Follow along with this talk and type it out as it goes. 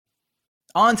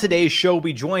On today's show, we'll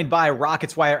be joined by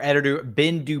Rockets Wire editor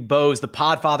Ben Dubose, the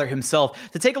podfather himself,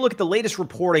 to take a look at the latest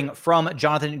reporting from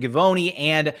Jonathan Givony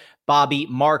and Bobby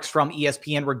Marks from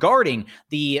ESPN regarding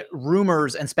the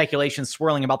rumors and speculations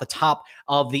swirling about the top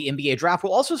of the NBA draft.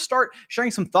 We'll also start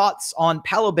sharing some thoughts on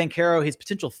Paolo Banchero, his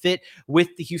potential fit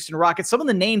with the Houston Rockets, some of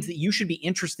the names that you should be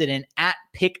interested in at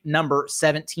pick number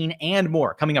 17, and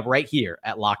more coming up right here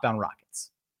at Locked On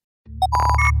Rockets.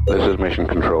 This is Mission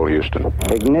Control, Houston.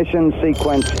 Ignition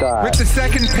sequence start. With the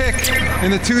second pick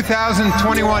in the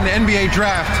 2021 NBA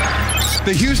Draft,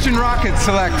 the Houston Rockets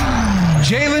select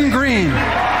Jalen Green.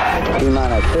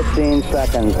 T-minus 15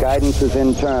 seconds. Guidance is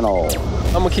internal.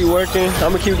 I'm going to keep working. I'm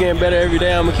going to keep getting better every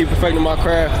day. I'm going to keep perfecting my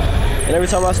craft. And every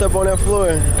time I step on that floor,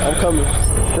 I'm coming.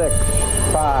 6,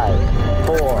 5,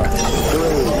 4, 3,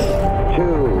 2,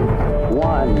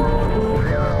 1.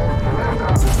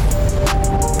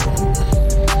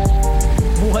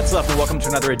 What's up, and welcome to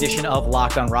another edition of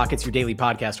Locked On Rockets, your daily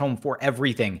podcast, home for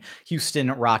everything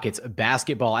Houston Rockets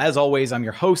basketball. As always, I'm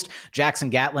your host, Jackson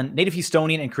Gatlin, native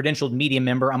Houstonian and credentialed media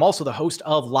member. I'm also the host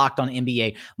of Locked On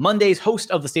NBA Mondays,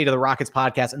 host of the State of the Rockets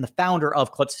podcast, and the founder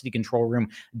of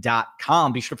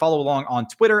ClutchCityControlRoom.com. Be sure to follow along on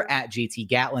Twitter at JT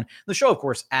Gatlin. The show, of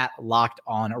course, at Locked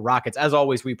On Rockets. As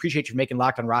always, we appreciate you making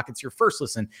Locked On Rockets your first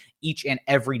listen each and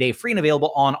every day, free and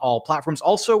available on all platforms.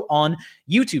 Also on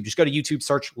YouTube. Just go to YouTube,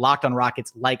 search Locked On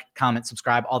Rockets, like, comment,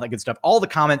 subscribe, all that good stuff. All the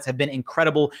comments have been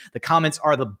incredible. The comments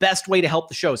are the best way to help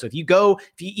the show. So if you go,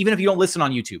 even if you don't listen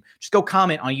on YouTube, just go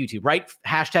comment on YouTube, right?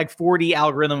 Hashtag 40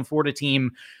 algorithm, 40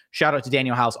 team. Shout out to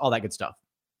Daniel House, all that good stuff.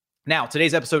 Now,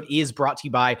 today's episode is brought to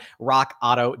you by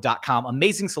RockAuto.com.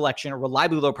 Amazing selection,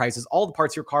 reliably low prices, all the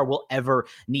parts your car will ever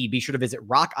need. Be sure to visit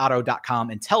RockAuto.com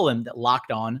and tell them that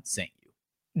Locked On sent you.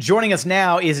 Joining us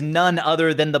now is none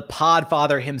other than the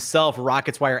podfather himself,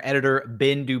 Rockets Wire editor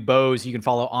Ben Dubose. You can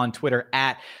follow on Twitter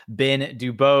at Ben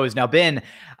Dubose. Now, Ben,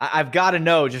 I've got to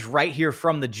know just right here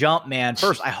from the jump, man.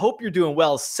 First, I hope you're doing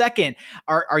well. Second,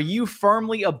 are you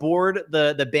firmly aboard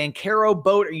the Banchero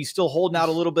boat? Are you still holding out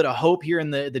a little bit of hope here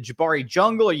in the Jabari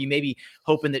jungle? Are you maybe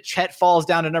hoping that Chet falls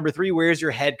down to number 3? Where's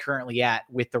your head currently at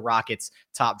with the Rockets'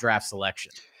 top draft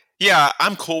selection? Yeah,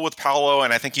 I'm cool with Paolo,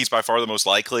 and I think he's by far the most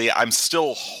likely. I'm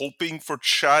still hoping for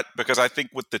Chet because I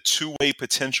think with the two-way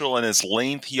potential and his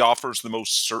length, he offers the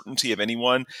most certainty of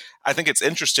anyone. I think it's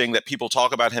interesting that people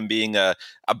talk about him being a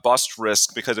bust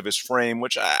risk because of his frame,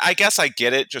 which I guess I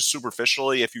get it just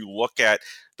superficially if you look at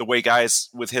the way guys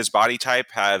with his body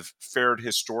type have fared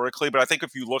historically. But I think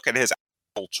if you look at his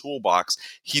toolbox,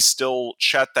 he's still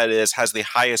Chet, that is, has the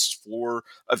highest floor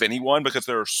of anyone because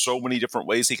there are so many different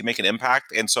ways he can make an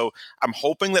impact. And so I'm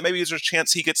hoping that maybe there's a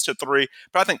chance he gets to 3,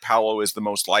 but I think Paolo is the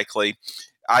most likely.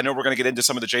 I know we're going to get into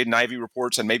some of the Jaden Ivey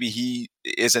reports, and maybe he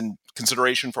is in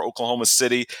consideration for Oklahoma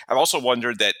City. I've also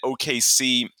wondered that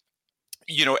OKC,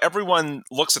 you know, everyone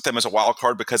looks at them as a wild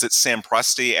card because it's Sam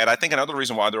Presti, and I think another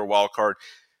reason why they're a wild card,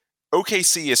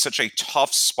 OKC is such a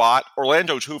tough spot,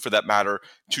 Orlando too for that matter,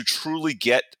 to truly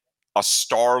get a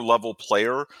star level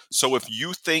player. So if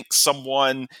you think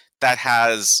someone that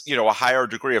has, you know, a higher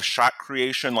degree of shot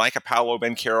creation like a Paolo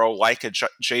Banchero, like a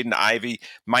Jaden Ivey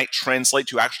might translate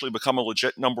to actually become a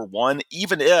legit number 1,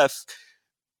 even if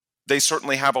they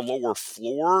certainly have a lower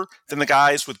floor than the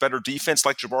guys with better defense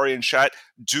like Jabari and Chet,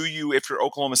 do you, if you're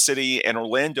Oklahoma City and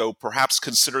Orlando, perhaps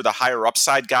consider the higher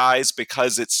upside guys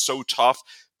because it's so tough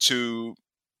to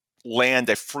land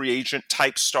a free agent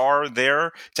type star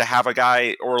there to have a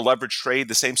guy or a leverage trade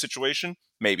the same situation?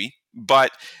 Maybe. But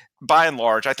by and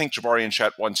large, I think Jabari and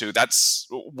Chet 1-2. That's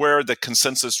where the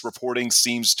consensus reporting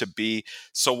seems to be.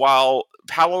 So while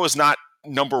Paolo is not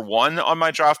number 1 on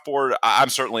my draft board, I'm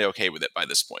certainly okay with it by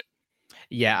this point.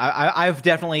 Yeah, I've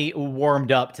definitely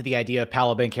warmed up to the idea of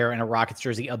Paolo Banchero in a Rockets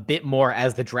jersey a bit more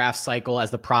as the draft cycle,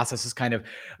 as the process has kind of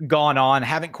gone on.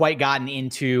 Haven't quite gotten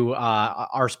into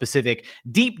our specific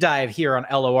deep dive here on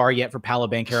LOR yet for Paolo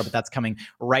Banchero, but that's coming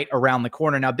right around the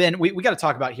corner. Now, Ben, we got to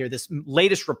talk about here this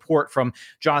latest report from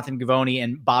Jonathan Givony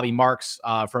and Bobby Marks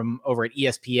from over at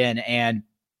ESPN, and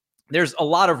there's a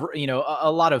lot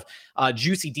of,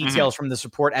 juicy details from this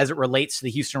report as it relates to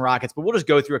the Houston Rockets, but we'll just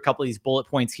go through a couple of these bullet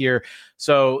points here.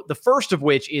 So the first of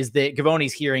which is that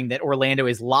Givony's hearing that Orlando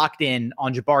is locked in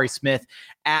on Jabari Smith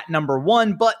at number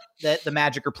 1, but that the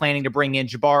Magic are planning to bring in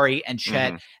Jabari and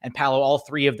Chet and Paolo, all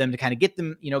 3 of them, to kind of get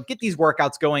them, get these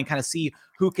workouts going, kind of see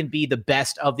who can be the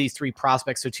best of these 3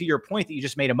 prospects. So to your point that you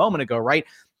just made a moment ago, right?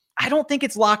 I don't think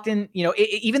it's locked in,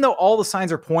 even though all the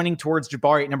signs are pointing towards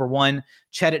Jabari at number 1,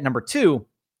 Chet at number 2,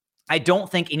 I don't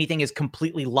think anything is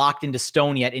completely locked into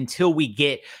stone yet until we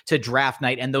get to draft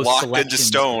night and those locked selections. Into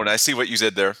stone. I see what you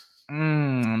did there.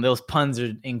 Those puns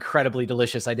are incredibly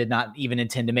delicious. I did not even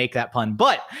intend to make that pun,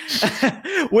 but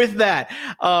with that,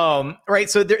 right.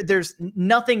 So there's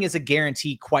nothing is a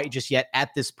guarantee quite just yet at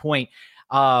this point.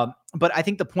 But I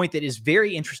think the point that is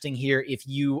very interesting here, if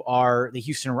you are the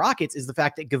Houston Rockets, is the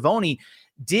fact that Givony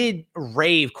did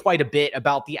rave quite a bit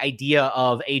about the idea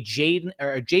of a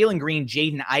Jalen Green,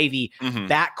 Jaden Ivey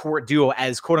backcourt duo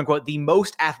as quote unquote the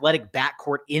most athletic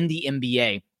backcourt in the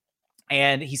NBA.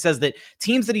 And he says that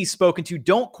teams that he's spoken to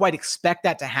don't quite expect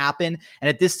that to happen. And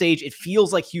at this stage, it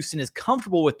feels like Houston is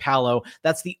comfortable with Paolo.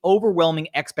 That's the overwhelming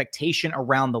expectation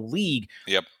around the league.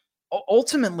 Yep.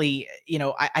 Ultimately,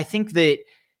 I think that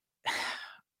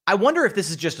I wonder if this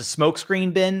is just a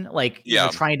smokescreen, Ben,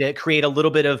 trying to create a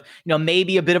little bit of,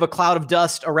 maybe a bit of a cloud of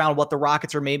dust around what the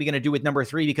Rockets are maybe going to do with number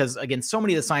 3, because again, so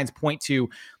many of the signs point to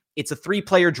it's a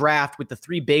 3-player draft with the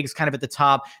 3 bigs kind of at the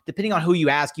top. Depending on who you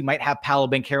ask, you might have Paolo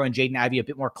Banchero and Jaden Ivey a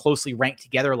bit more closely ranked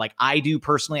together like I do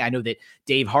personally. I know that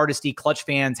Dave Hardesty, Clutch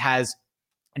Fans, has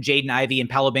Jaden Ivey and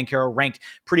Paolo Banchero ranked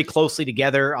pretty closely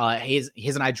together. His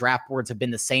and I draft boards have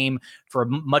been the same for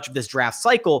much of this draft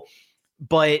cycle.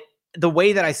 But the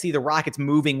way that I see the Rockets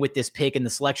moving with this pick and the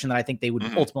selection that I think they would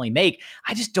ultimately make,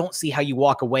 I just don't see how you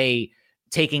walk away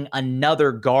taking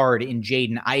another guard in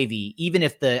Jaden Ivey, even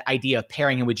if the idea of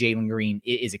pairing him with Jalen Green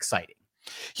is exciting.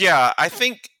 Yeah, I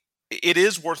think it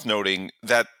is worth noting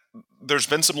that there's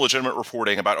been some legitimate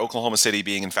reporting about Oklahoma City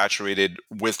being infatuated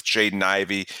with Jaden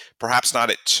Ivey, perhaps not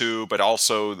at 2, but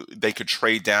also they could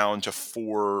trade down to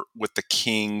 4 with the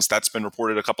Kings. That's been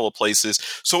reported a couple of places.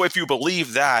 So if you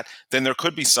believe that, then there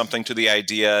could be something to the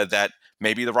idea that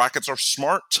maybe the Rockets are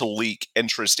smart to leak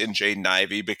interest in Jaden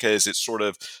Ivey, because it sort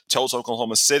of tells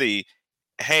Oklahoma City,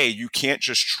 hey, you can't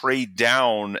just trade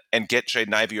down and get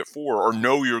Jaden Ivey at 4, or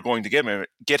know you're going to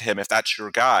get him if that's your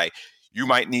guy. You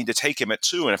might need to take him at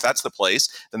 2. And if that's the place,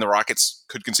 then the Rockets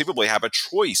could conceivably have a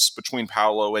choice between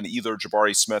Paolo and either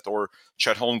Jabari Smith or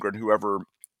Chet Holmgren, whoever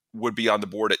would be on the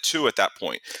board at 2 at that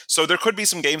point. So there could be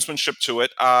some gamesmanship to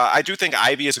it. I do think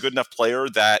Ivey is a good enough player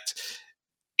that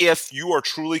if you are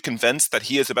truly convinced that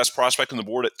he is the best prospect on the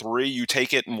board at 3, you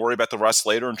take it and worry about the rest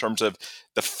later in terms of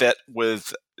the fit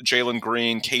with Jalen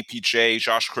Green, KPJ,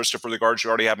 Josh Christopher, the guards you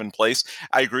already have in place.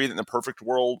 I agree that in the perfect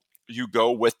world, you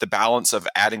go with the balance of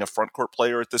adding a front court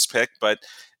player at this pick, but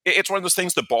it's one of those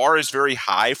things. The bar is very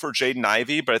high for Jaden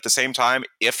Ivey, but at the same time,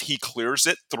 if he clears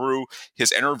it through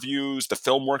his interviews, the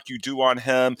film work you do on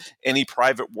him, any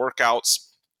private workouts,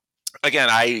 again,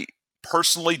 I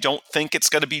personally don't think it's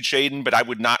going to be Jaden, but I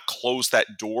would not close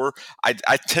that door. I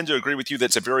tend to agree with you that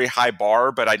it's a very high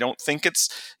bar, but I don't think it's,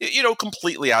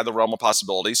 completely out of the realm of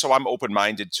possibility. So I'm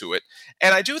open-minded to it.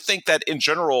 And I do think that in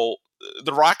general,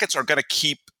 the Rockets are going to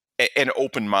keep an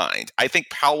open mind. I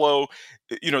think Paolo,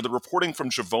 the reporting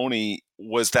from Givony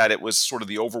was that it was sort of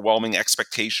the overwhelming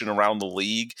expectation around the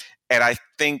league. And I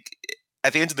think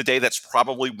at the end of the day, that's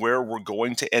probably where we're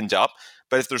going to end up.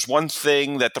 But if there's one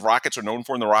thing that the Rockets are known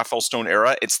for in the Rafael Stone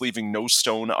era, it's leaving no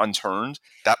stone unturned.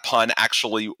 That pun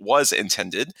actually was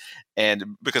intended.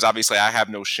 And because obviously I have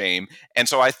no shame. And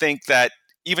so I think that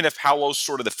even if Paolo's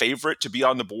sort of the favorite to be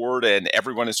on the board and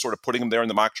everyone is sort of putting him there in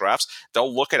the mock drafts,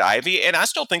 they'll look at Ivey. And I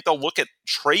still think they'll look at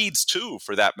trades too,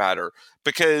 for that matter.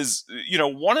 Because,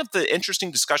 one of the interesting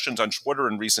discussions on Twitter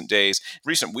in recent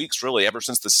weeks, really, ever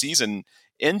since the season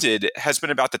ended, has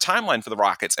been about the timeline for the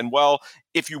Rockets. And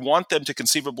if you want them to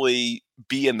conceivably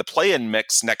be in the play-in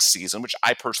mix next season, which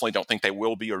I personally don't think they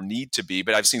will be or need to be,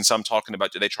 but I've seen some talking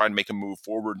about, do they try and make a move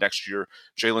forward next year,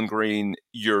 Jalen Green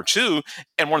year 2?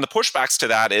 And one of the pushbacks to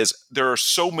that is there are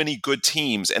so many good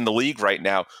teams in the league right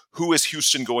now. Who is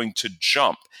Houston going to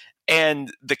jump?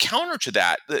 And the counter to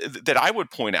that I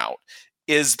would point out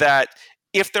is that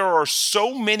if there are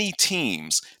so many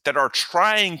teams that are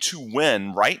trying to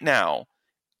win right now,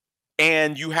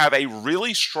 and you have a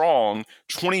really strong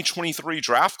 2023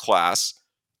 draft class,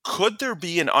 could there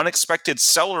be an unexpected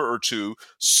seller or two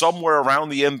somewhere around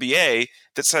the NBA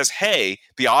that says, hey,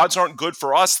 the odds aren't good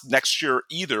for us next year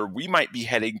either. We might be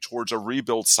heading towards a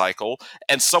rebuild cycle,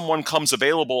 and someone comes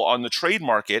available on the trade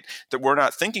market that we're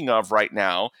not thinking of right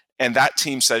now, and that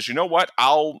team says, you know what,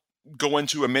 I'll go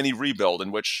into a mini rebuild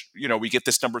in which, we get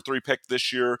this number 3 pick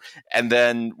this year, and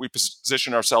then we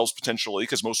position ourselves potentially,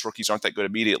 because most rookies aren't that good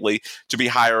immediately, to be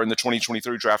higher in the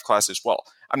 2023 draft class as well.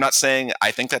 I'm not saying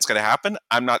I think that's going to happen.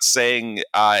 I'm not saying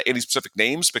any specific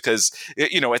names because,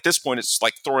 at this point it's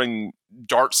like throwing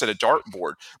darts at a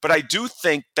dartboard. But I do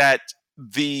think that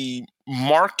the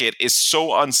market is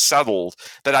so unsettled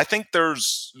that I think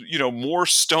there's, more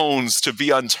stones to be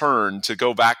unturned, to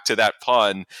go back to that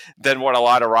pun, than what a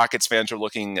lot of Rockets fans are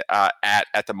looking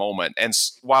at the moment. And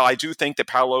while I do think that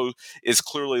Paolo is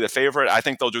clearly the favorite, I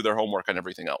think they'll do their homework on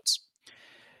everything else.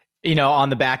 On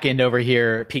the back end over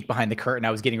here, peek behind the curtain, I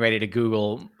was getting ready to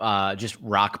Google just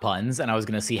rock puns, and I was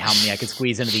going to see how many I could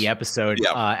squeeze into the episode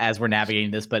as we're navigating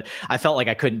this, but I felt like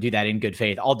I couldn't do that in good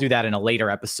faith. I'll do that in a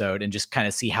later episode and just kind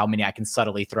of see how many I can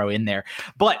subtly throw in there.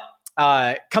 But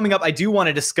coming up, I do want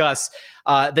to discuss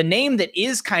the name that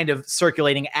is kind of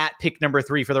circulating at pick number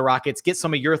 3 for the Rockets. Get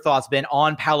some of your thoughts, Ben,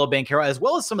 on Paolo Banchero, as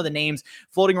well as some of the names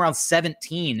floating around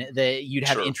 17 that you'd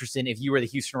have interest in if you were the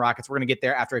Houston Rockets. We're going to get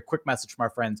there after a quick message from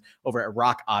our friends over at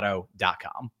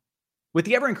rockauto.com. With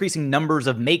the ever-increasing numbers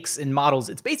of makes and models,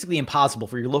 it's basically impossible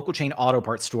for your local chain auto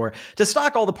parts store to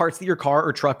stock all the parts that your car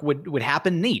or truck would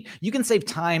happen to need. You can save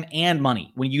time and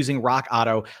money when using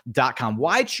rockauto.com.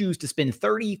 Why choose to spend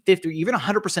 30, 50, or even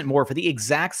 100% more for the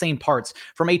exact same parts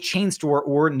from a chain store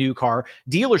or new car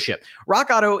dealership? Rock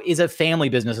Auto is a family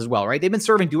business as well, right? They've been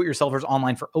serving do-it-yourselfers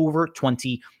online for over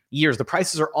 20 years. The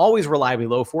prices are always reliably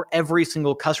low for every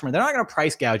single customer. They're not going to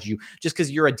price gouge you just because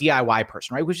you're a DIY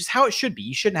person, right? Which is how it should be.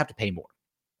 You shouldn't have to pay more.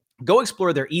 Go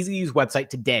explore their easy-to-use website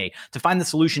today to find the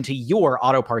solution to your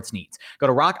auto parts needs. Go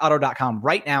to rockauto.com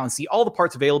right now and see all the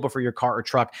parts available for your car or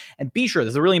truck. And be sure,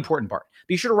 this is a really important part,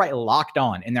 be sure to write Locked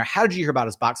On in their How Did You Hear About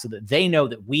Us box so that they know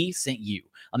that we sent you.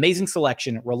 Amazing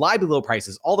selection, reliably low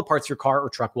prices, all the parts your car or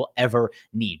truck will ever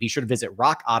need. Be sure to visit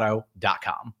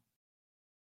rockauto.com.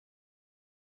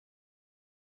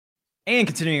 And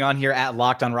continuing on here at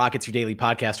Locked On Rockets, your daily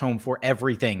podcast home for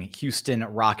everything Houston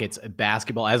Rockets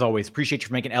basketball. As always, appreciate you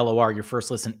for making LOR your first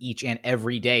listen each and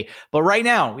every day. But right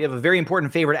now, we have a very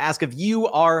important favor to ask of you,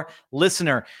 our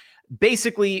listener.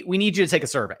 Basically, we need you to take a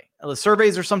survey. The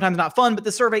surveys are sometimes not fun, but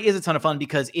the survey is a ton of fun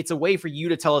because it's a way for you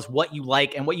to tell us what you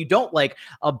like and what you don't like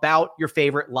about your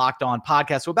favorite Locked On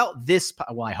podcast. So about this,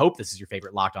 well, I hope this is your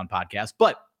favorite Locked On podcast,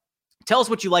 but tell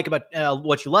us what you like about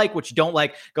what you like, what you don't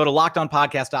like. Go to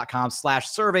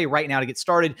lockedonpodcast.com/survey right now to get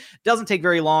started. Doesn't take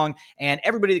very long. And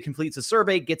everybody that completes the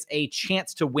survey gets a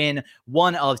chance to win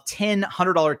one of 10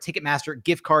 $100 Ticketmaster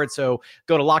gift cards. So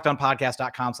go to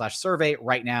lockedonpodcast.com/survey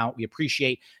right now. We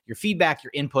appreciate your feedback,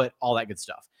 your input, all that good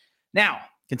stuff. Now,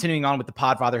 continuing on with the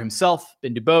podfather himself,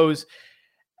 Ben Dubose.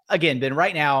 Again, Ben,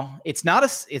 right now, it's not a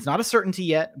certainty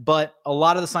yet, but a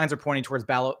lot of the signs are pointing towards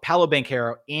Paolo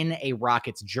Banchero in a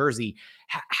Rockets jersey.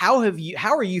 How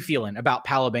are you feeling about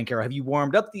Paolo Banchero? Have you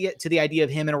warmed up to the idea of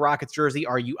him in a Rockets jersey?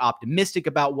 Are you optimistic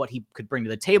about what he could bring to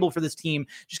the table for this team?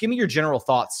 Just give me your general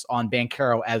thoughts on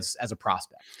Banchero as a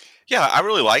prospect. Yeah, I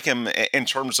really like him in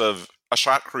terms of a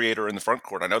shot creator in the front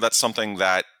court. I know that's something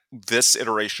that this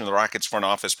iteration of the Rockets front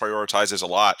office prioritizes a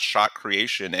lot, shot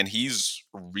creation, and he's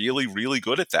really, really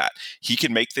good at that. He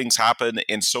can make things happen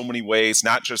in so many ways,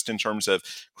 not just in terms of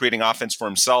creating offense for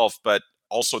himself, but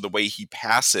also the way he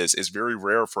passes is very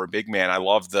rare for a big man. I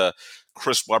love the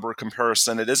Chris Webber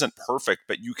comparison. It isn't perfect,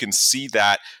 but you can see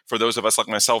that for those of us like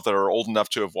myself that are old enough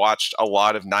to have watched a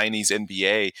lot of 90s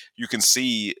NBA, you can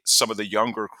see some of the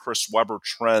younger Chris Webber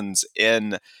trends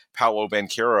in Paolo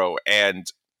Banchero. And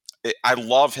I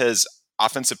love his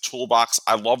offensive toolbox.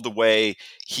 I love the way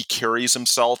he carries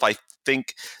himself. I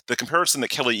think the comparison that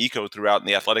Kelly Iko threw out in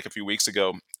The Athletic a few weeks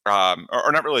ago,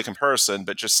 or not really a comparison,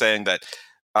 but just saying that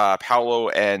Paolo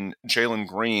and Jalen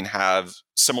Green have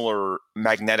similar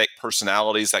magnetic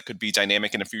personalities that could be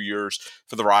dynamic in a few years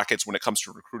for the Rockets when it comes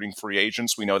to recruiting free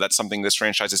agents. We know that's something this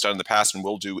franchise has done in the past and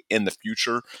will do in the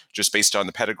future, just based on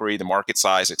the pedigree, the market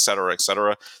size, et cetera, et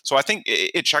cetera. So I think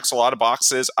it checks a lot of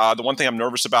boxes. The one thing I'm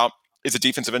nervous about is the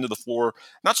defensive end of the floor.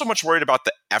 Not so much worried about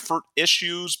the effort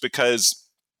issues, because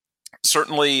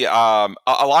certainly a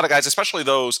lot of guys, especially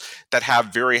those that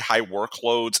have very high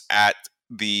workloads at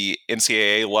the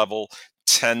NCAA level,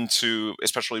 tend to,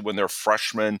 especially when they're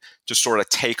freshmen, to sort of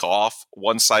take off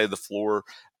one side of the floor.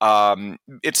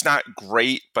 It's not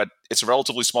great, but it's a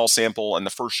relatively small sample, and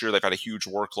the first year they've had a huge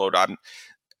workload. I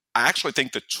actually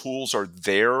think the tools are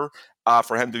there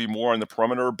for him to be more on the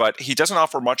perimeter, but he doesn't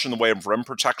offer much in the way of rim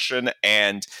protection,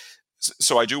 and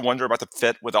so I do wonder about the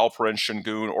fit with Alperen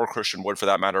Sengun or Christian Wood for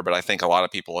that matter, but I think a lot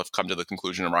of people have come to the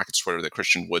conclusion in Rockets Twitter that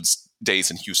Christian Wood's days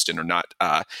in Houston are not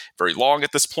very long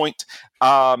at this point.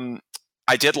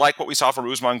 I did like what we saw from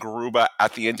Usman Garuba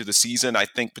at the end of the season. I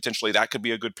think potentially that could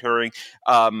be a good pairing.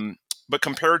 But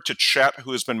compared to Chet,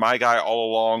 who has been my guy all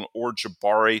along, or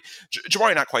Jabari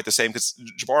not quite the same, because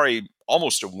Jabari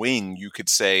almost a wing, you could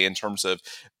say, in terms of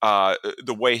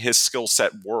the way his skill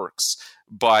set works.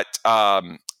 But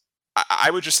I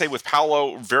would just say with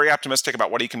Paolo, very optimistic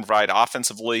about what he can provide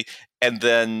offensively. And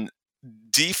then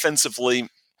defensively,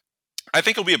 I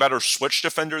think he'll be a better switch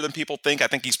defender than people think. I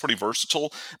think he's pretty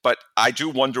versatile, but I do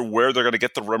wonder where they're going to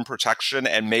get the rim protection,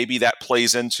 and maybe that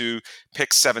plays into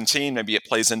pick 17. Maybe it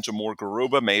plays into more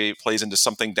Garuba. Maybe it plays into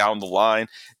something down the line.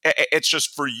 It's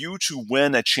just for you to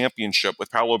win a championship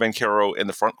with Paolo Banchero in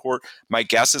the front court, my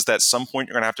guess is that at some point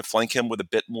you're going to have to flank him with a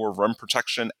bit more rim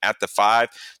protection at the 5.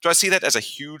 Do I see that as a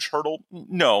huge hurdle?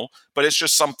 No, but it's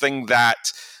just something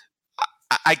that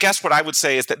I guess what I would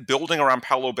say is that building around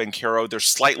Paolo Banchero, there's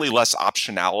slightly less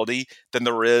optionality than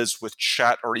there is with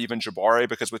Chet or even Jabari,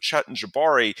 because with Chet and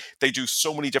Jabari, they do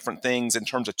so many different things in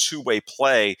terms of two-way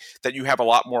play that you have a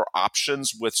lot more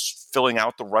options with filling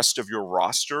out the rest of your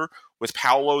roster. With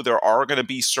Paolo, there are going to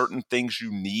be certain things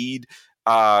you need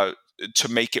to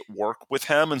make it work with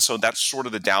him, and so that's sort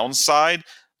of the downside.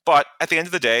 But at the end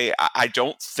of the day, I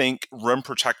don't think rim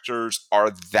protectors are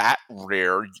that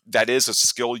rare. That is a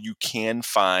skill you can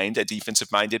find, a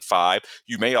defensive-minded 5.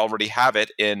 You may already have it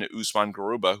in Usman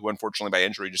Garuba, who unfortunately by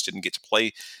injury just didn't get to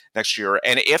play next year.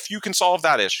 And if you can solve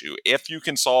that issue, if you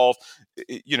can solve,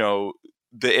 the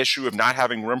issue of not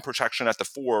having rim protection at the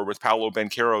 4 with Paolo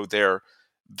Banchero there,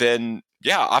 then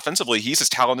yeah, offensively, he's as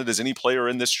talented as any player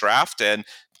in this draft and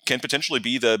can potentially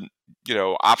be the,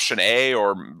 option A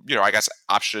or, I guess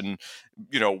option,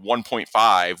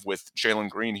 1.5 with Jalen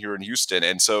Green here in Houston.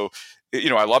 And so,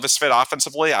 I love his fit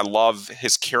offensively. I love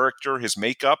his character, his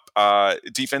makeup.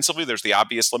 Defensively, there's the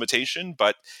obvious limitation,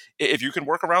 but if you can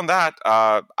work around that,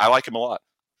 I like him a lot.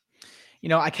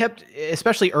 I kept,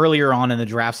 especially earlier on in the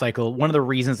draft cycle, one of the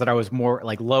reasons that I was more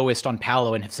like lowest on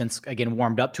Paolo and have since again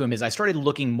warmed up to him is I started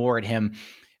looking more at him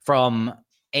from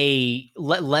a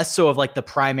less so of like the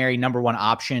primary number 1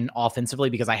 option offensively,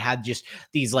 because I had just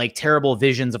these like terrible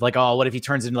visions of like, oh, what if he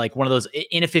turns into like one of those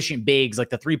inefficient bigs, like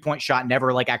the 3-point shot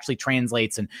never like actually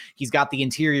translates, and he's got the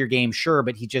interior game, sure,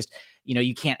 but he just,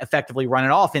 you can't effectively run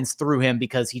an offense through him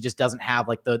because he just doesn't have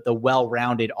like the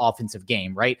well-rounded offensive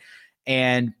game, right?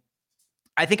 And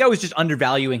I think I was just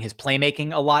undervaluing his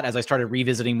playmaking a lot as I started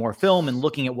revisiting more film and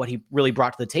looking at what he really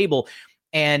brought to the table.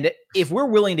 And if we're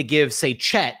willing to give, say,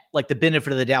 Chet, like the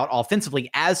benefit of the doubt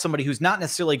offensively as somebody who's not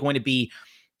necessarily going to be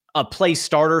a play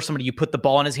starter, somebody you put the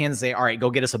ball in his hands and say, all right, go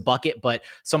get us a bucket, but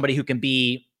somebody who can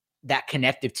be that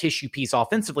connective tissue piece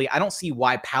offensively, I don't see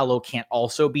why Paolo can't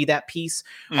also be that piece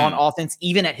on offense,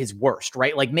 even at his worst,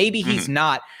 right? Like maybe he's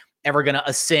not ever going to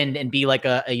ascend and be like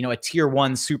a tier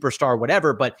 1 superstar,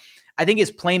 whatever, but I think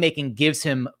his playmaking gives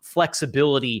him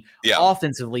flexibility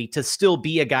offensively to still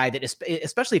be a guy that,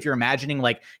 especially if you're imagining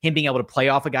like him being able to play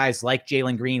off of guys like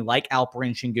Jalen Green, like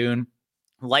Alperen Sengun,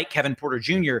 like Kevin Porter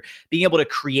Jr., being able to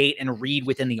create and read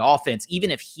within the offense,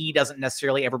 even if he doesn't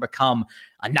necessarily ever become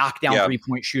a knockdown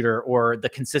 3-point shooter or the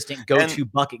consistent go-to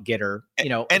bucket getter,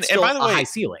 it's still a high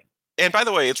ceiling. And by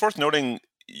the way, it's worth noting,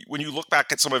 when you look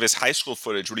back at some of his high school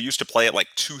footage, when he used to play at like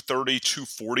 230,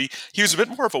 240, he was a bit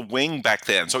more of a wing back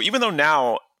then. So even though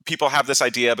now people have this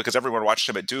idea, because everyone watched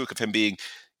him at Duke, of him being,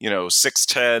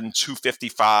 6'10",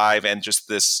 255, and just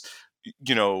this,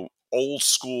 old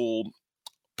school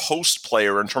post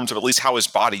player in terms of at least how his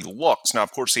body looks. Now,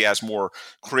 of course, he has more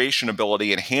creation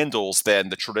ability and handles than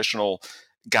the traditional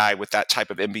guy with that type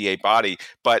of NBA body,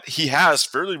 but he has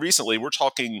fairly recently, we're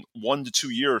talking 1 to 2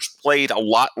 years, played a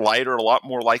lot lighter, a lot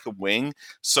more like a wing.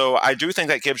 So I do think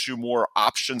that gives you more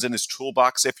options in his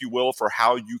toolbox, if you will, for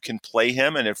how you can play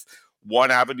him. And if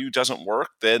one avenue doesn't work,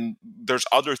 then there's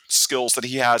other skills that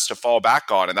he has to fall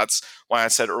back on. And that's why I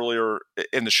said earlier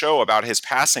in the show about his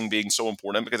passing being so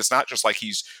important, because it's not just like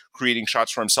he's creating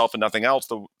shots for himself and nothing else.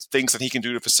 The things that he can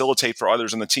do to facilitate for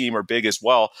others in the team are big as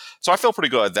well. So I feel pretty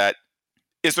good that,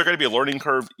 is there going to be a learning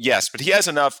curve? Yes, but he has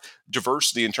enough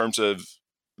diversity in terms of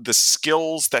the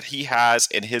skills that he has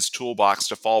in his toolbox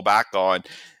to fall back on,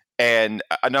 and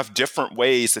enough different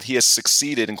ways that he has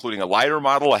succeeded, including a lighter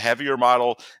model, a heavier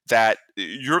model, that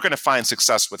you're going to find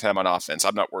success with him on offense.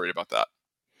 I'm not worried about that.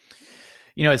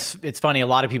 It's funny. A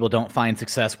lot of people don't find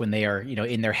success when they are,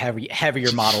 in their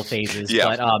heavier model phases.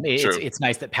 Yeah, but it's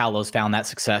nice that Paolo's found that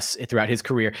success throughout his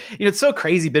career. It's so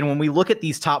crazy, Ben, when we look at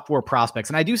these top 4 prospects,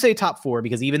 and I do say top 4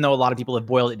 because even though a lot of people have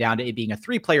boiled it down to it being a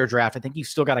 3-player draft, I think you've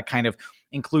still got to kind of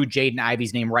include Jaden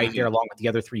Ivey's name right there along with the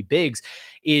other 3 bigs.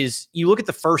 Is you look at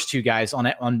the first 2 guys on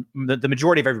the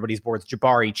majority of everybody's boards,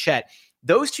 Jabari, Chet.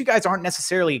 Those 2 guys aren't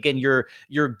necessarily, again, your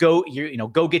go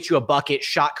get you a bucket,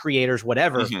 shot creators,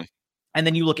 whatever. And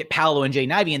then you look at Paolo and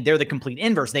Jaden Ivey, and they're the complete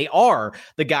inverse. They are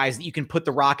the guys that you can put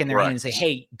the rock in their hand and say,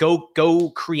 hey, go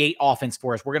create offense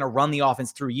for us. We're going to run the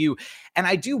offense through you. And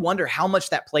I do wonder how much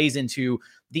that plays into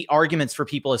the arguments for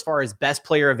people as far as best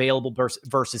player available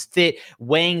versus fit,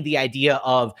 weighing the idea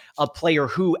of a player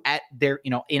who at their,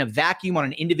 in a vacuum on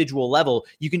an individual level,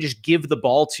 you can just give the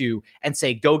ball to and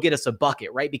say, go get us a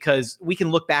bucket, right? Because we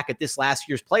can look back at this last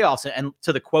year's playoffs and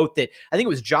to the quote that I think it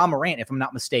was Ja Morant, if I'm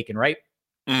not mistaken, right?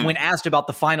 When asked about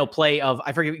the final play of,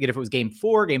 I forget if it was game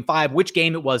 4, game 5, which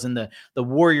game it was in the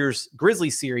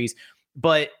Warriors-Grizzlies series,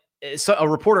 but so a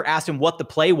reporter asked him what the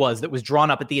play was that was drawn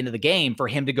up at the end of the game for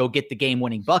him to go get the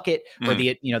game-winning bucket or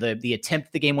the attempt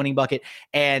at the game-winning bucket.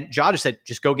 And Ja just said,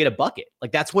 just go get a bucket.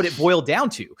 Like, that's what it boiled down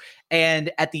to.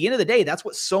 And at the end of the day, that's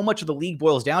what so much of the league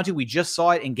boils down to. We just saw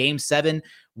it in game 7,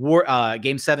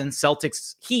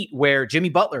 Celtics Heat, where Jimmy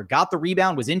Butler got the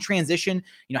rebound, was in transition,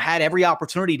 had every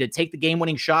opportunity to take the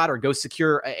game-winning shot or go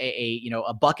secure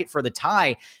a bucket for the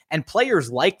tie. And players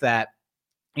like that,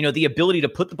 the ability to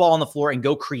put the ball on the floor and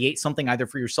go create something either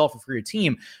for yourself or for your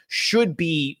team should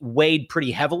be weighed pretty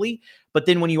heavily. But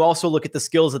then when you also look at the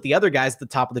skills that the other guys at the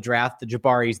top of the draft, the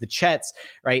Jabaris, the Chets,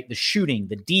 right, the shooting,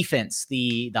 the defense,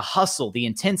 the hustle, the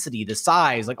intensity, the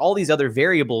size, like all these other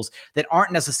variables that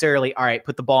aren't necessarily, all right,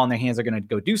 put the ball in their hands, they're going to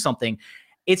go do something.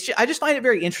 I just find it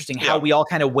very interesting how we all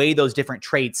kind of weigh those different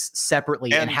traits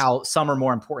separately and how some are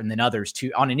more important than others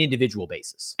on an individual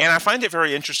basis. And I find it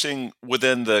very interesting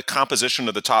within the composition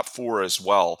of the top 4 as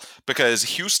well, because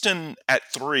Houston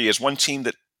at 3 is one team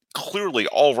that clearly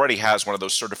already has one of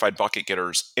those certified bucket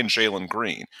getters in Jalen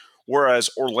Green, whereas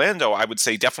Orlando, I would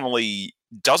say, definitely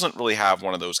doesn't really have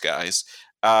one of those guys.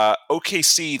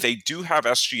 OKC, they do have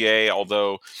SGA,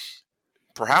 although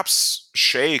perhaps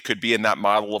Shea could be in that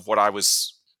model of what I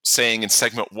was saying in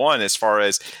segment 1, as far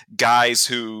as guys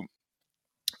who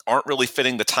aren't really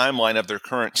fitting the timeline of their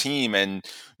current team. And,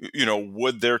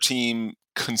 would their team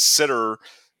consider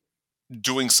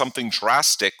doing something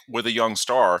drastic with a young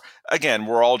star? Again,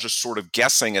 we're all just sort of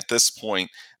guessing at this point,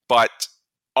 but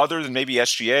other than maybe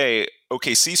SGA,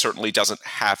 OKC certainly doesn't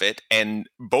have it. And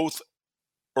both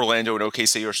Orlando and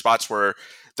OKC are spots where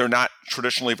they're not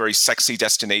traditionally very sexy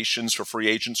destinations for free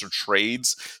agents or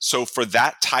trades. So for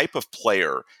that type of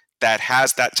player that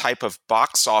has that type of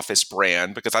box office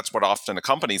brand, because that's what often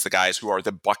accompanies the guys who are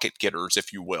the bucket getters,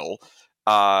 if you will,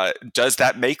 does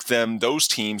that make those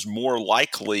teams more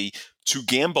likely to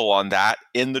gamble on that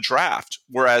in the draft?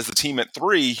 Whereas the team at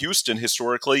 3, Houston,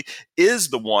 historically, is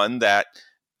the one that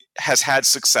has had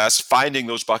success finding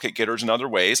those bucket getters in other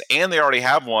ways, and they already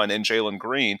have one in Jalen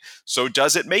Green. So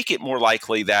does it make it more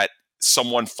likely that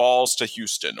someone falls to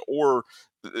Houston, or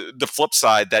the flip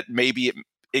side, that maybe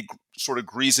it sort of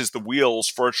greases the wheels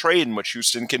for a trade in which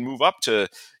Houston can move up to,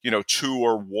 2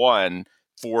 or 1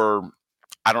 for,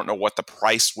 I don't know what the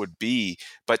price would be,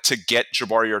 but to get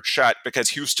Jabari or Chet, because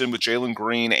Houston with Jalen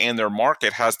Green and their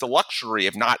market has the luxury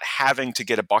of not having to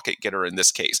get a bucket getter in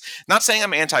this case. Not saying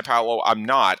I'm anti-Paolo, I'm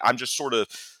not. I'm just sort of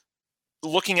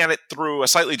looking at it through a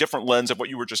slightly different lens of what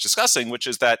you were just discussing, which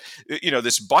is that,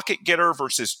 this bucket getter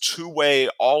versus two-way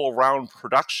all-around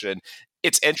production,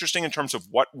 it's interesting in terms of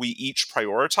what we each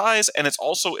prioritize, and it's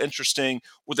also interesting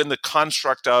within the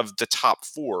construct of the top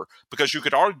 4, because you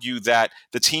could argue that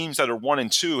the teams that are 1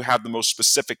 and 2 have the most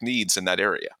specific needs in that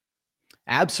area.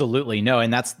 Absolutely. No.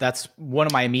 And that's one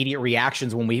of my immediate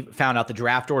reactions when we found out the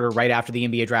draft order right after the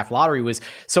NBA draft lottery was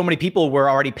so many people were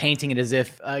already painting it as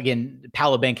if, again,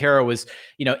 Paolo Banchero was,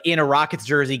 in a Rockets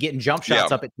jersey getting jump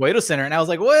shots up at Toyota Center. And I was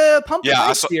like, well, pump the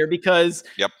brakes here, because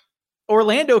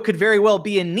Orlando could very well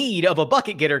be in need of a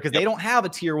bucket getter because they don't have a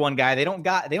tier 1 guy. They don't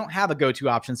have a go-to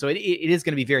option. So it is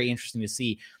going to be very interesting to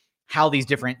see how these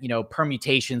different,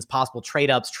 permutations, possible trade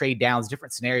ups, trade downs,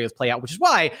 different scenarios play out, which is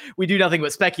why we do nothing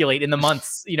but speculate in the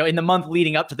months, in the month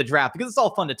leading up to the draft, because it's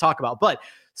all fun to talk about. But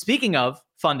speaking of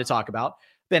fun to talk about,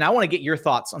 Ben, I want to get your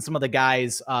thoughts on some of the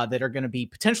guys that are going to be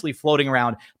potentially floating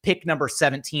around pick number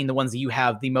 17, the ones that you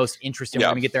have the most interest in. We're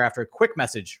going to get there after a quick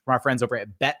message from our friends over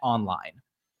at Bet Online.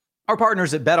 Our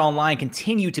partners at Bet Online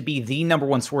continue to be the number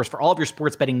 1 source for all of your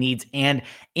sports betting needs and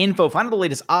info. Find out the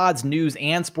latest odds, news,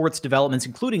 and sports developments,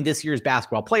 including this year's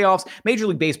basketball playoffs, Major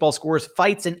League Baseball scores,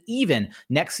 fights, and even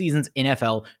next season's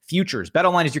NFL futures. Bet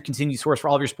Online is your continued source for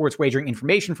all of your sports wagering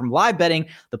information, from live betting,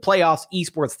 the playoffs,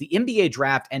 esports, the NBA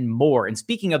draft, and more. And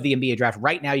speaking of the NBA draft,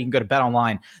 right now you can go to Bet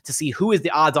Online to see who is the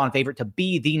odds-on favorite to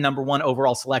be the number 1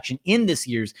 overall selection in this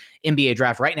year's NBA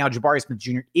draft. Right now, Jabari Smith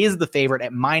Jr. is the favorite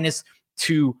at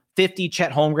 -250,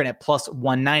 Chet Holmgren at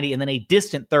 +190, and then a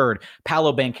distant third,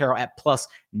 Paolo Banchero at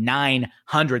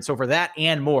 +900. So for that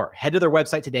and more, head to their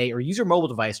website today or use your mobile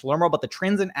device to learn more about the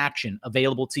trends in action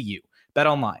available to you.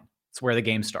 BetOnline, it's where the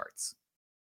game starts.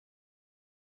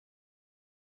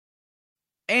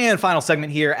 And final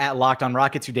segment here at Locked On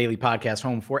Rockets, your daily podcast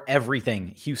home for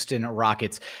everything Houston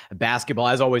Rockets basketball.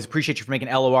 As always, appreciate you for making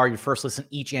LOR your first listen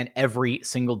each and every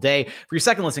single day. For your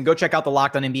second listen, go check out the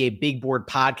Locked On NBA Big Board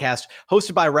podcast,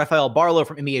 hosted by Rafael Barlow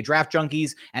from NBA Draft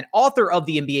Junkies and author of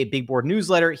the NBA Big Board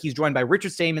newsletter. He's joined by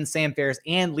Richard Stayman, Sam Ferris,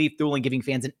 and Leif Thulin, giving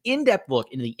fans an in-depth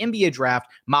look into the NBA draft,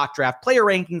 mock draft, player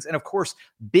rankings, and of course,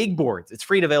 big boards. It's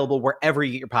free and available wherever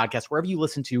you get your podcast, wherever you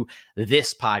listen to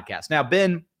this podcast. Now,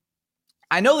 Ben,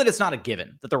 I know that it's not a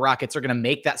given that the Rockets are going to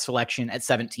make that selection at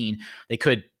 17. They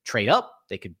could trade up,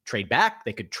 they could trade back,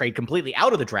 they could trade completely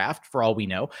out of the draft for all we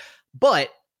know. But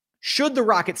should the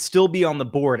Rockets still be on the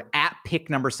board at pick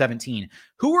number 17,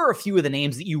 who are a few of the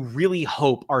names that you really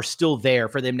hope are still there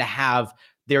for them to have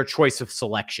their choice of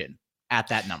selection at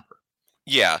that number?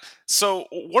 Yeah. So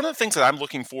one of the things that I'm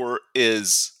looking for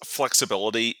is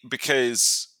flexibility,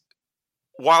 because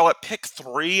while at pick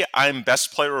 3, I'm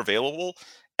best player available,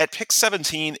 at pick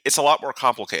 17, it's a lot more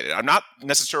complicated. I'm not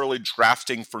necessarily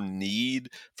drafting for need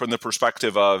from the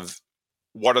perspective of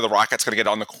what are the Rockets going to get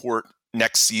on the court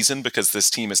next season, because this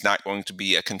team is not going to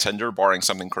be a contender barring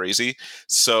something crazy.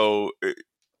 So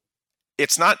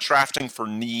it's not drafting for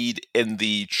need in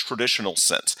the traditional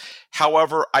sense.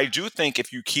 However, I do think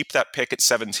if you keep that pick at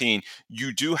 17,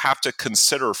 you do have to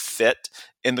consider fit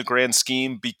in the grand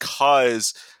scheme,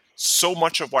 because so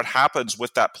much of what happens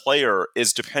with that player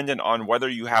is dependent on whether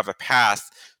you have a path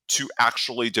to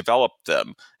actually develop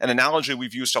them. An analogy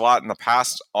we've used a lot in the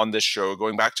past on this show,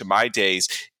 going back to my days,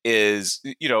 is,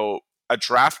 a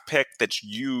draft pick that's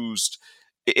used,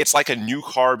 it's like a new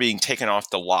car being taken off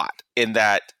the lot, in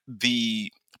that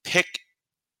the pick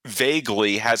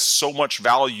vaguely has so much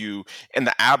value in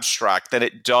the abstract than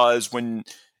it does when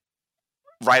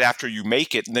right after you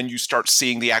make it, and then you start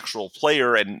seeing the actual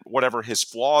player and whatever his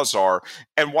flaws are.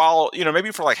 And while,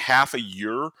 maybe for like half a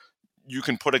year, you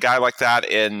can put a guy like that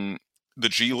in the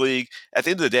G League, at the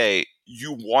end of the day,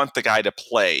 you want the guy to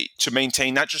play, to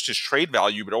maintain not just his trade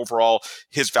value, but overall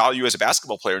his value as a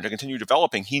basketball player, and to continue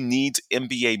developing. He needs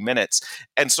NBA minutes.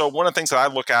 And so one of the things that I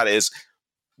look at is,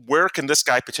 where can this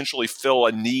guy potentially fill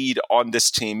a need on this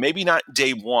team? Maybe not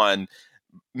day one.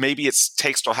 Maybe it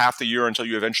takes till half the year until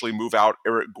you eventually move out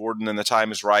Eric Gordon and the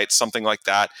time is right, something like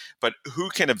that. But who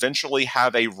can eventually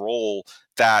have a role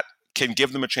that can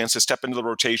give them a chance to step into the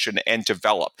rotation and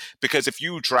develop? Because if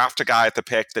you draft a guy at the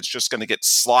pick that's just going to get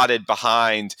slotted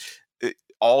behind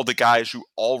all the guys you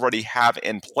already have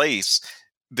in place,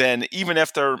 then even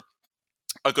if they're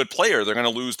a good player, they're going to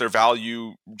lose their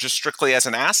value just strictly as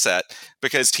an asset,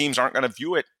 because teams aren't going to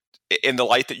view it in the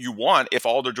light that you want if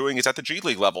all they're doing is at the G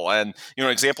League level. And, an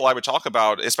example I would talk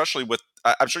about, especially with,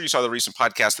 I'm sure you saw the recent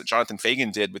podcast that Jonathan Fagan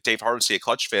did with Dave Hardesty at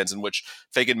Clutch Fans, in which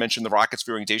Fagan mentioned the Rockets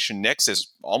viewing Daishen Nix as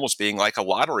almost being like a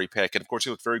lottery pick. And of course, he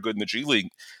looked very good in the G League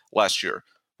last year.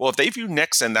 Well, if they view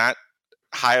Nix in that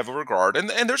high of a regard, and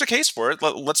there's a case for it,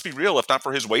 let's be real, if not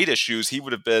for his weight issues, he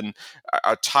would have been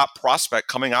a top prospect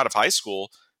coming out of high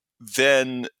school.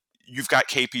 Then you've got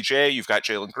KPJ, you've got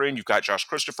Jalen Green, you've got Josh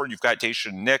Christopher, you've got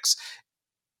Daishen Nix.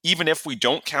 Even if we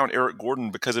don't count Eric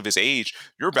Gordon because of his age,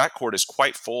 your backcourt is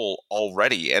quite full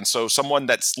already. And so someone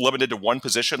that's limited to one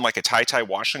position, like a Ty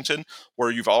Washington,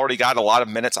 where you've already got a lot of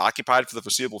minutes occupied for the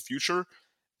foreseeable future,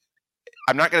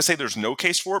 I'm not going to say there's no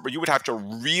case for it, but you would have to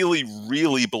really,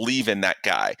 really believe in that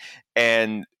guy.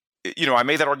 And I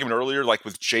made that argument earlier, like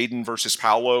with Jaden versus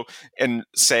Paolo, and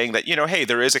saying that, hey,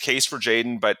 there is a case for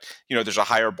Jaden, but, there's a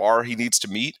higher bar he needs to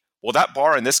meet. Well, that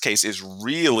bar in this case is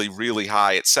really, really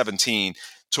high at 17,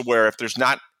 to where if there's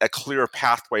not a clear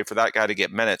pathway for that guy to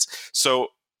get minutes. So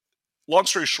long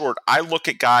story short, I look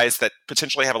at guys that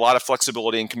potentially have a lot of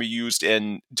flexibility and can be used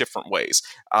in different ways.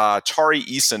 Tari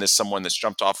Eason is someone that's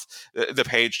jumped off the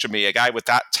page to me, a guy with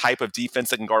that type of defense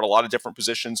that can guard a lot of different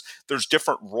positions. There's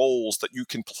different roles that you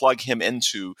can plug him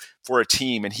into for a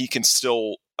team, and he can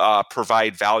still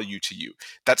provide value to you.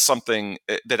 That's something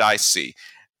that I see.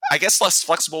 I guess less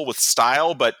flexible with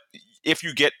style, but if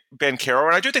you get Banchero,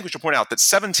 and I do think we should point out that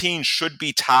 17 should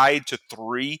be tied to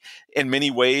 3 in many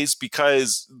ways,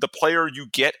 because the player you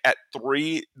get at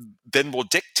 3 then will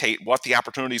dictate what the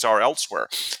opportunities are elsewhere.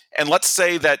 And let's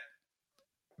say that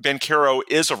Banchero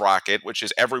is a Rocket, which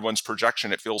is everyone's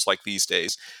projection, it feels like these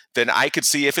days, then I could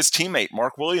see if his teammate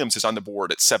Mark Williams is on the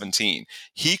board at 17,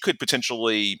 he could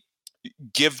potentially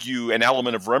give you an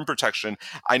element of rim protection.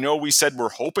 I know we said we're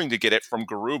hoping to get it from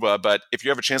Garuba, but if you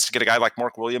have a chance to get a guy like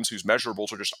Mark Williams whose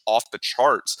measurables are just off the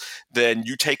charts, then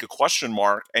you take a question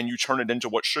mark and you turn it into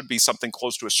what should be something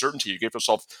close to a certainty. You give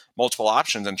yourself multiple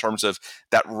options in terms of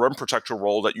that rim protector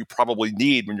role that you probably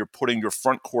need when you're putting your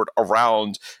front court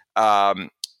around Paolo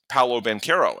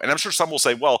Banchero. And I'm sure some will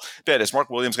say, well, Ben, is Mark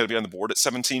Williams going to be on the board at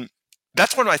 17?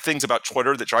 That's one of my things about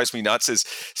Twitter that drives me nuts, is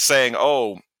saying,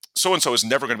 oh, so-and-so is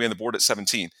never going to be on the board at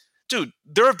 17. Dude,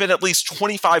 there have been at least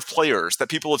 25 players that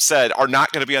people have said are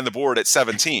not going to be on the board at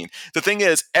 17. The thing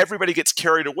is, everybody gets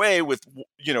carried away with,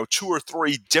 2 or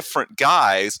 3 different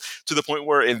guys to the point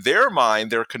where in their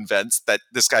mind, they're convinced that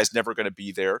this guy's never going to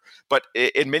be there. But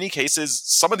in many cases,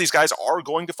 some of these guys are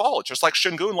going to fall. Just like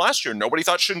Şengün last year. Nobody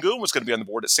thought Şengün was going to be on the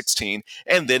board at 16,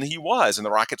 and then he was. And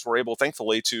the Rockets were able,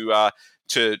 thankfully, to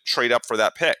trade up for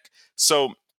that pick.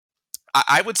 So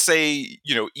I would say,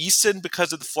 Eason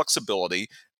because of the flexibility,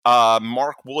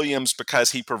 Mark Williams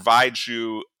because he provides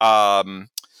you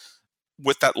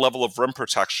with that level of rim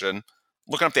protection.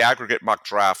 Looking up the aggregate mock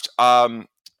draft, I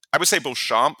would say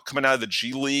Beauchamp coming out of the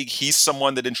G League. He's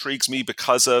someone that intrigues me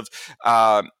because of,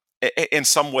 in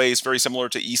some ways, very similar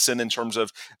to Eason in terms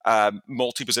of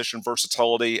multi-position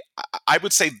versatility. I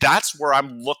would say that's where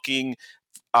I'm looking.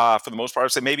 For the most part,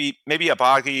 I'd say maybe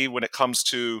Abagi when it comes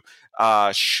to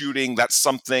shooting. That's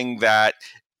something that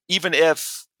even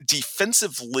if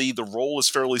defensively the role is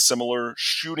fairly similar,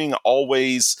 shooting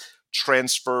always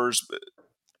transfers.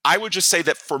 I would just say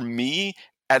that for me,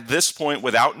 at this point,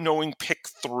 without knowing pick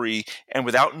 3 and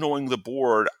without knowing the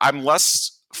board, I'm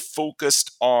less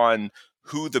focused on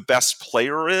who the best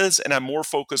player is, and I'm more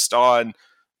focused on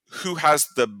who has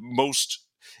the most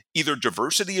either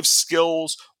diversity of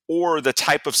skills or the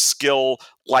type of skill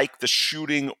like the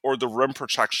shooting or the rim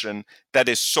protection that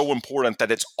is so important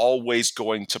that it's always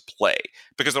going to play.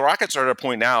 Because the Rockets are at a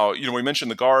point now, we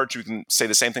mentioned the guards, you can say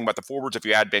the same thing about the forwards if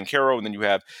you add Banchero, and then you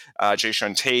have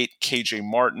Jae'Sean Tate, KJ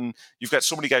Martin. You've got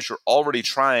so many guys you're already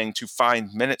trying to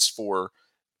find minutes for.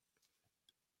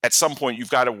 At some point,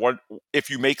 you've got to, if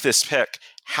you make this pick,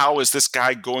 how is this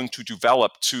guy going to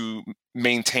develop to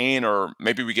maintain, or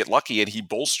maybe we get lucky and he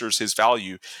bolsters his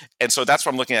value? And so that's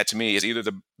what I'm looking at, to me, is either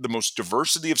the most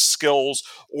diversity of skills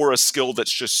or a skill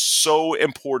that's just so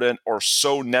important or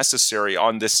so necessary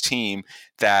on this team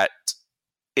that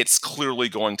it's clearly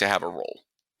going to have a role.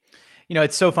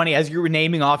 It's so funny. As you were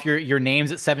naming off your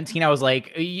names at 17, I was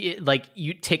like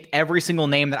you ticked every single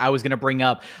name that I was going to bring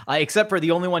up, except for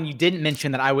the only one you didn't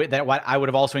mention that I would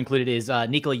have also included is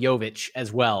Nikola Jovic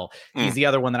as well. He's the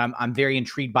other one that I'm very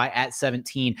intrigued by at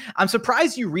 17. I'm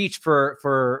surprised you reached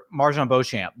for MarJon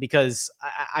Beauchamp, because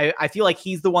I feel like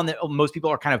he's the one that most people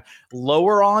are kind of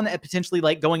lower on at potentially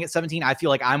like going at 17. I feel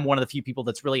like I'm one of the few people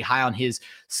that's really high on his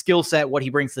skill set, what he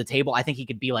brings to the table. I think he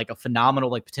could be like a phenomenal,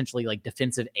 like potentially like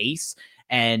defensive ace.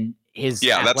 And his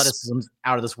athleticism's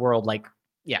out of this world.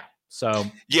 So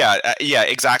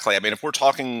exactly. I mean, if we're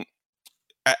talking,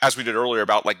 as we did earlier,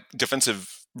 about like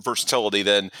defensive versatility,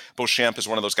 then Beauchamp is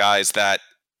one of those guys that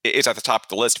is at the top of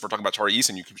the list. If we're talking about Tari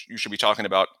Eason, you should be talking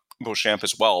about Beauchamp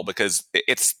as well, because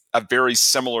it's a very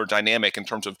similar dynamic in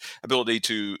terms of ability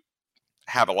to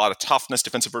have a lot of toughness,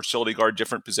 defensive versatility, guard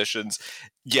different positions.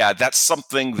 Yeah, that's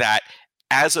something that,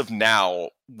 as of now,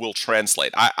 will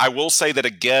translate. I will say that,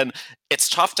 again, it's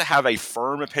tough to have a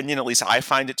firm opinion, at least I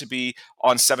find it to be,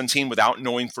 on 17 without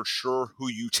knowing for sure who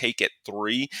you take at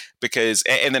 3, because,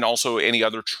 and then also any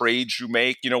other trades you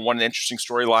make. One interesting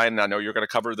storyline, and I know you're going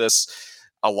to cover this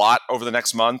a lot over the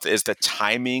next month, is the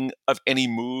timing of any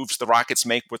moves the Rockets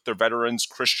make with their veterans,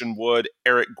 Christian Wood,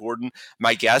 Eric Gordon.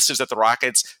 My guess is that the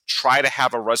Rockets try to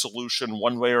have a resolution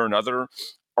one way or another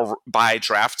by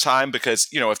draft time, because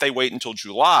if they wait until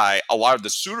July, a lot of the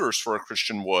suitors for a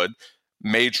Christian Wood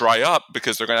may dry up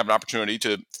because they're going to have an opportunity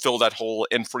to fill that hole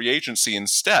in free agency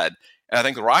instead. And I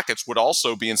think the Rockets would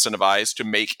also be incentivized to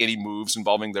make any moves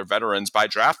involving their veterans by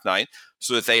draft night,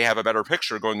 so that they have a better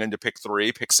picture going into pick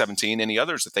 3, pick 17, any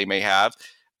others that they may have,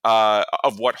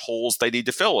 of what holes they need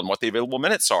to fill and what the available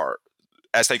minutes are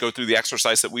as they go through the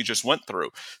exercise that we just went through.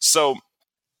 So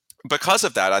because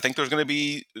of that, I think there's going to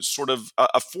be sort of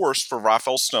a force for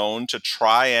Rafael Stone to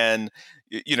try and,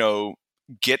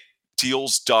 get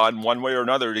deals done one way or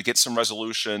another to get some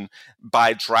resolution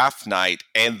by draft night.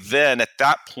 And then at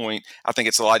that point, I think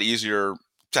it's a lot easier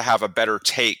to have a better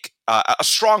take, a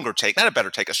stronger take, not a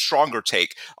better take, a stronger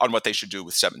take on what they should do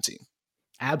with 17.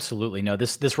 Absolutely. No,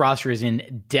 this roster is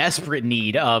in desperate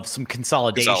need of some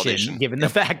consolidation. Given the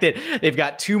fact that they've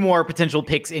got 2 more potential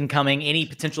picks incoming, any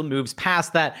potential moves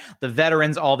past that, the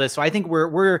veterans, all this. So I think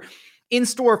we're in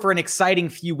store for an exciting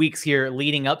few weeks here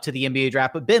leading up to the NBA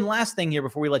draft. But Ben, last thing here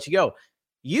before we let you go,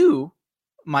 you,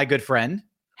 my good friend,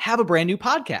 have a brand new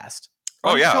podcast.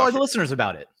 Oh, yeah. Tell our listeners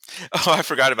about it. Oh, I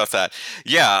forgot about that.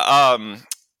 Yeah.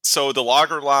 So the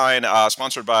Lager line,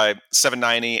 sponsored by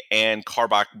 790 and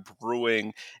Karbach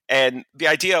Brewing. And the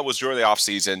idea was during the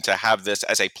offseason to have this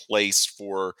as a place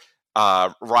for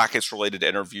Rockets-related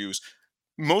interviews.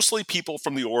 Mostly people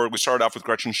from the org. We started off with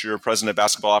Gretchen Shearer, president of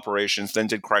basketball operations, then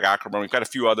did Craig Ackerman. We've got a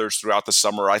few others throughout the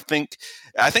summer. I think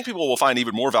people will find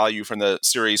even more value from the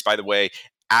series, by the way,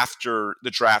 after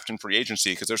the draft and free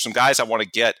agency, because there's some guys I want to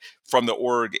get from the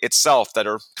org itself that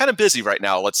are kind of busy right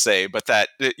now, let's say, but that,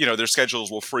 their schedules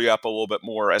will free up a little bit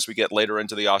more as we get later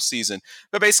into the off season.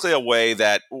 But basically a way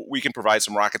that we can provide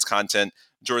some Rockets content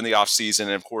during the off season.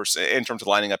 And of course, in terms of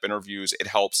lining up interviews, it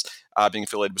helps being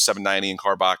affiliated with 790 and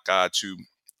Karbach, to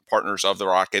partners of the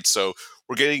Rockets. So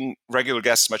we're getting regular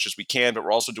guests as much as we can, but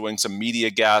we're also doing some media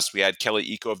guests. We had Kelly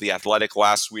Iko of The Athletic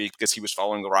last week because he was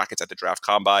following the Rockets at the draft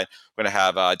combine. We're going to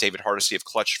have David Hardesty of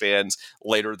Clutch Fans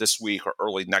later this week or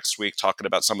early next week talking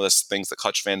about some of the things that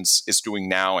Clutch Fans is doing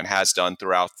now and has done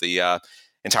throughout the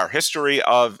entire history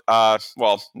of,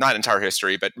 not entire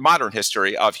history, but modern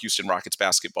history of Houston Rockets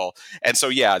basketball. And so,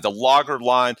 yeah, the Lager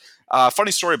line,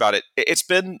 funny story about it. It's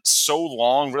been so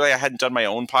long, really. I hadn't done my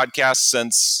own podcast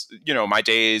since, my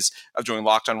days of doing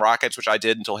Locked on Rockets, which I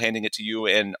did until handing it to you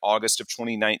in August of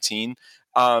 2019.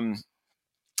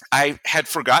 I had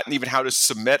forgotten even how to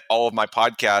submit all of my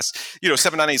podcasts.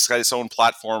 790's got its own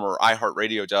platform, or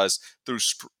iHeartRadio does, through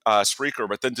Spreaker,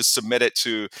 but then to submit it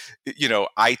to,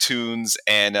 iTunes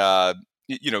and,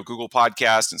 Google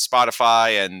Podcast and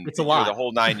Spotify and it's a lot. The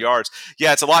whole 9 yards.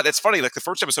 Yeah, it's a lot. It's funny. Like the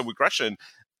first episode with Gretchen,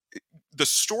 the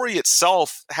story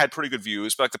itself had pretty good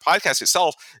views, but like the podcast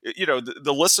itself,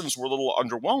 the listens were a little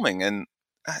underwhelming. And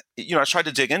I tried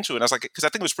to dig into it. And I was like, because I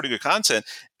think it was pretty good content.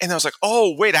 And I was like,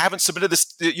 oh, wait, I haven't submitted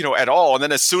this, at all. And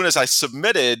then as soon as I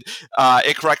submitted,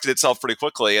 it corrected itself pretty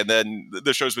quickly. And then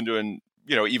the show's been doing,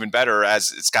 even better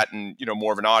as it's gotten,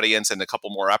 more of an audience and a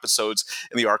couple more episodes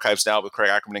in the archives now with Craig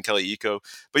Ackerman and Kelly Iko.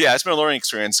 But yeah, it's been a learning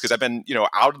experience because I've been,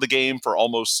 out of the game for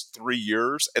almost 3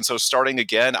 years. And so starting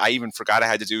again, I even forgot I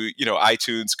had to do,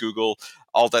 iTunes, Google,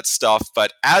 all that stuff.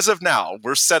 But as of now,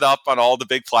 we're set up on all the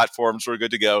big platforms. We're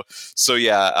good to go. So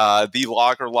yeah, the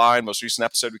Lager line, most recent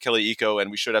episode with Kelly Iko,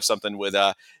 and we should have something with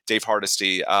Dave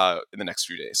Hardesty in the next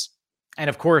few days. And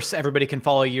of course, everybody can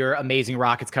follow your amazing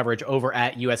Rockets coverage over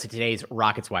at USA Today's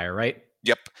Rockets Wire, right?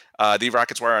 Yep. The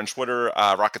Rockets Wire on Twitter,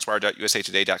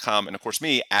 rocketswire.usatoday.com, and of course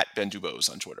me at Ben Dubose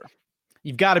on Twitter.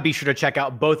 You've got to be sure to check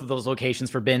out both of those locations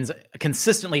for Ben's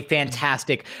consistently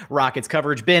fantastic Rockets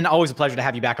coverage. Ben, always a pleasure to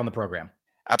have you back on the program.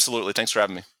 Absolutely. Thanks for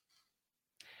having me.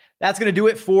 That's going to do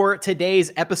it for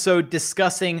today's episode,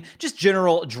 discussing just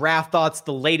general draft thoughts,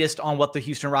 the latest on what the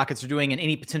Houston Rockets are doing and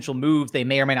any potential moves they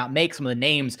may or may not make, some of the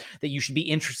names that you should be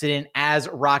interested in as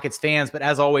Rockets fans. But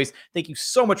as always, thank you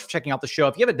so much for checking out the show.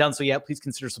 If you haven't done so yet, please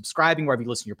consider subscribing wherever you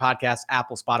listen to your podcasts,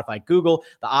 Apple, Spotify, Google,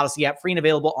 the Odyssey app, free and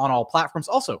available on all platforms.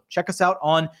 Also, check us out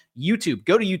on YouTube.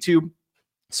 Go to YouTube,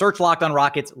 search Locked on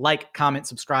Rockets, like, comment,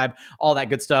 subscribe, all that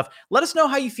good stuff. Let us know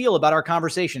how you feel about our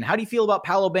conversation. How do you feel about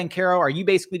Paolo Banchero? Are you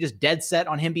basically just dead set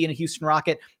on him being a Houston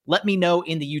Rocket? Let me know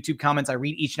in the YouTube comments. I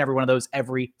read each and every one of those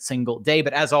every single day.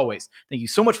 But as always, thank you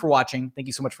so much for watching. Thank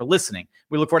you so much for listening.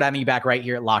 We look forward to having you back right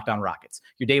here at Locked on Rockets,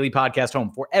 your daily podcast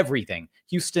home for everything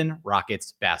Houston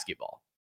Rockets basketball.